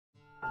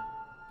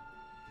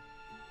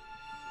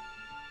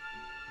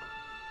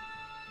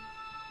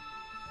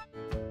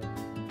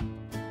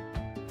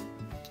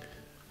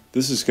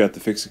This is Scott the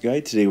Fix-It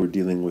Guy. Today we're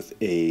dealing with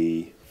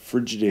a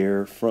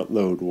Frigidaire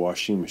front-load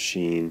washing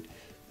machine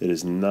that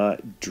is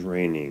not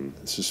draining.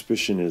 The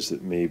suspicion is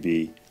that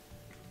maybe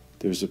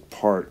there's a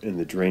part in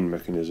the drain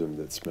mechanism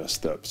that's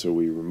messed up. So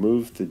we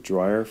remove the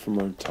dryer from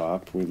on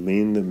top. We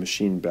lean the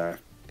machine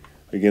back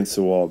against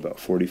the wall about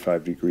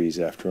 45 degrees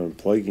after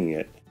unplugging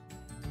it.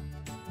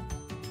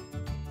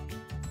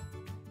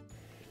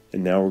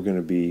 And now we're going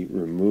to be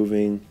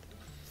removing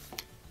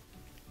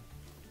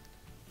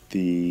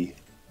the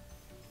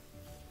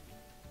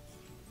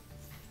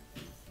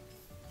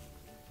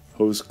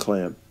hose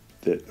clamp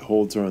that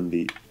holds on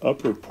the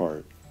upper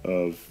part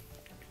of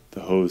the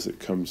hose that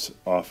comes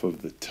off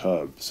of the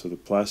tub. So the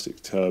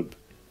plastic tub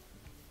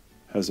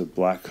has a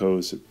black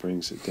hose that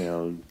brings it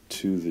down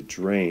to the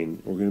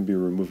drain. We're going to be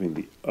removing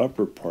the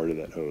upper part of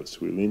that hose. So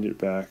we leaned it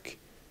back.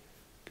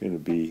 Going to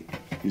be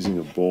using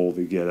a bowl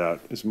to get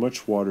out as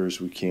much water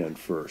as we can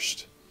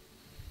first.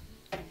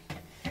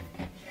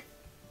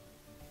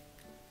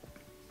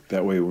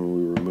 That way when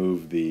we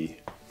remove the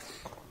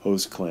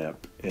hose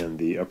clamp and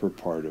the upper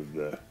part of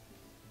the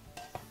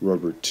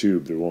rubber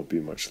tube, there won't be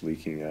much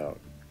leaking out.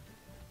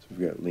 So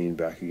we've got lean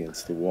back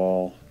against the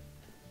wall.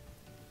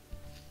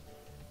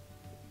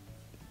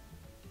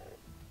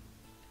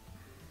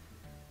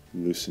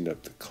 Loosened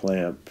up the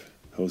clamp,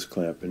 hose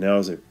clamp, and now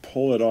as I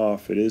pull it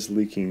off, it is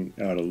leaking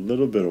out a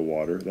little bit of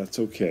water. That's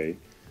okay.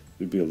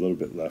 There'd be a little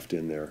bit left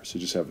in there, so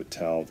just have a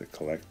towel to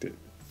collect it.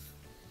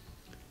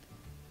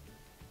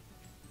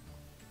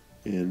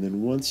 And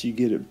then once you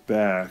get it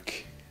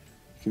back,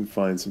 you can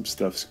find some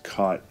stuff's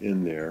caught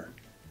in there,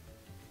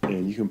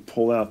 and you can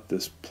pull out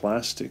this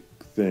plastic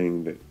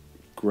thing that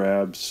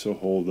grabs a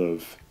hold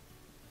of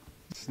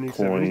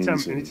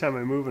coins. Anytime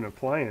I move an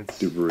appliance,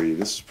 debris.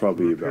 This is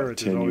probably about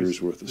 10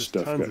 years worth of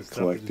stuff got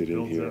collected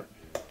in here.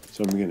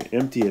 So I'm going to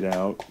empty it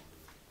out.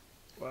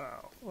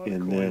 Wow.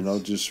 And then I'll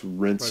just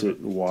rinse it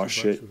and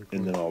wash it,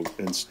 and then I'll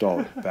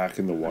install it back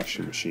in the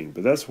washing machine.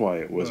 But that's why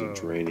it wasn't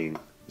draining.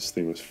 This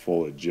thing was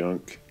full of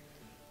junk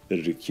that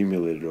had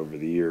accumulated over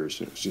the years.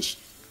 It was just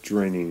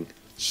draining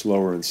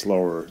slower and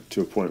slower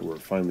to a point where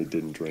it finally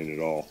didn't drain at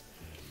all.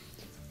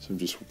 So I'm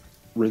just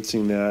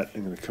rinsing that.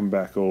 I'm going to come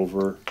back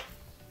over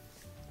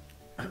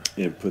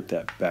and put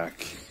that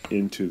back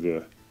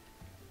into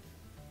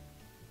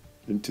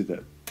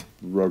that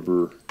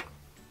rubber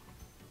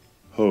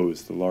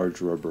hose, the large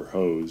rubber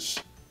hose.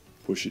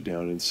 Push it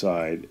down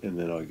inside, and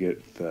then I'll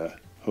get the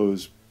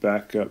hose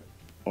back up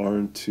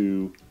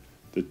onto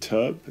the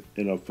tub,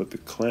 and I'll put the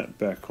clamp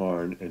back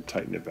on and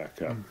tighten it back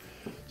up.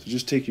 So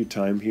just take your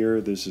time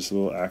here. There's this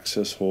little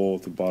access hole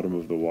at the bottom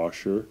of the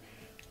washer.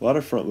 A lot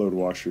of front load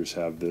washers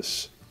have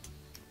this.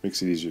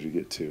 Makes it easier to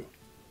get to.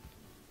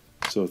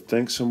 So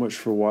thanks so much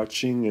for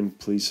watching, and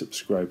please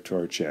subscribe to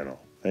our channel.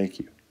 Thank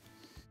you.